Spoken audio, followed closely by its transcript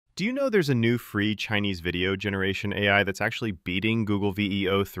Do you know there's a new free Chinese video generation AI that's actually beating Google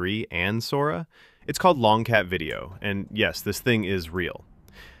VEO 3 and Sora? It's called LongCat-Video, and yes, this thing is real.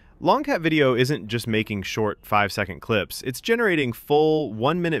 LongCat-Video isn't just making short 5-second clips, it's generating full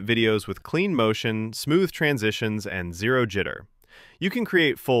 1-minute videos with clean motion, smooth transitions, and zero jitter. You can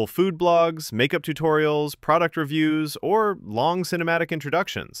create full food blogs, makeup tutorials, product reviews, or long cinematic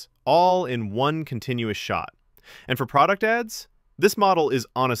introductions, all in one continuous shot. And for product ads? This model is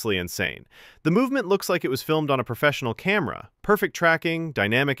honestly insane. The movement looks like it was filmed on a professional camera. Perfect tracking,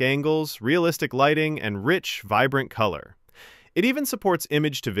 dynamic angles, realistic lighting, and rich, vibrant color. It even supports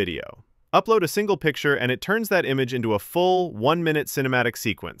image to video. Upload a single picture and it turns that image into a full 1-minute cinematic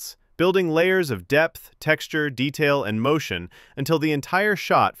sequence, building layers of depth, texture, detail, and motion until the entire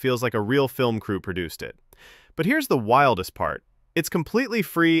shot feels like a real film crew produced it. But here's the wildest part. It's completely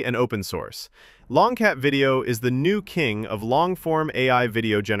free and open source. LongCat-Video is the new king of long-form AI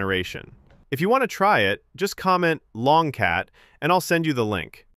video generation. If you want to try it, just comment LongCat and I'll send you the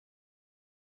link.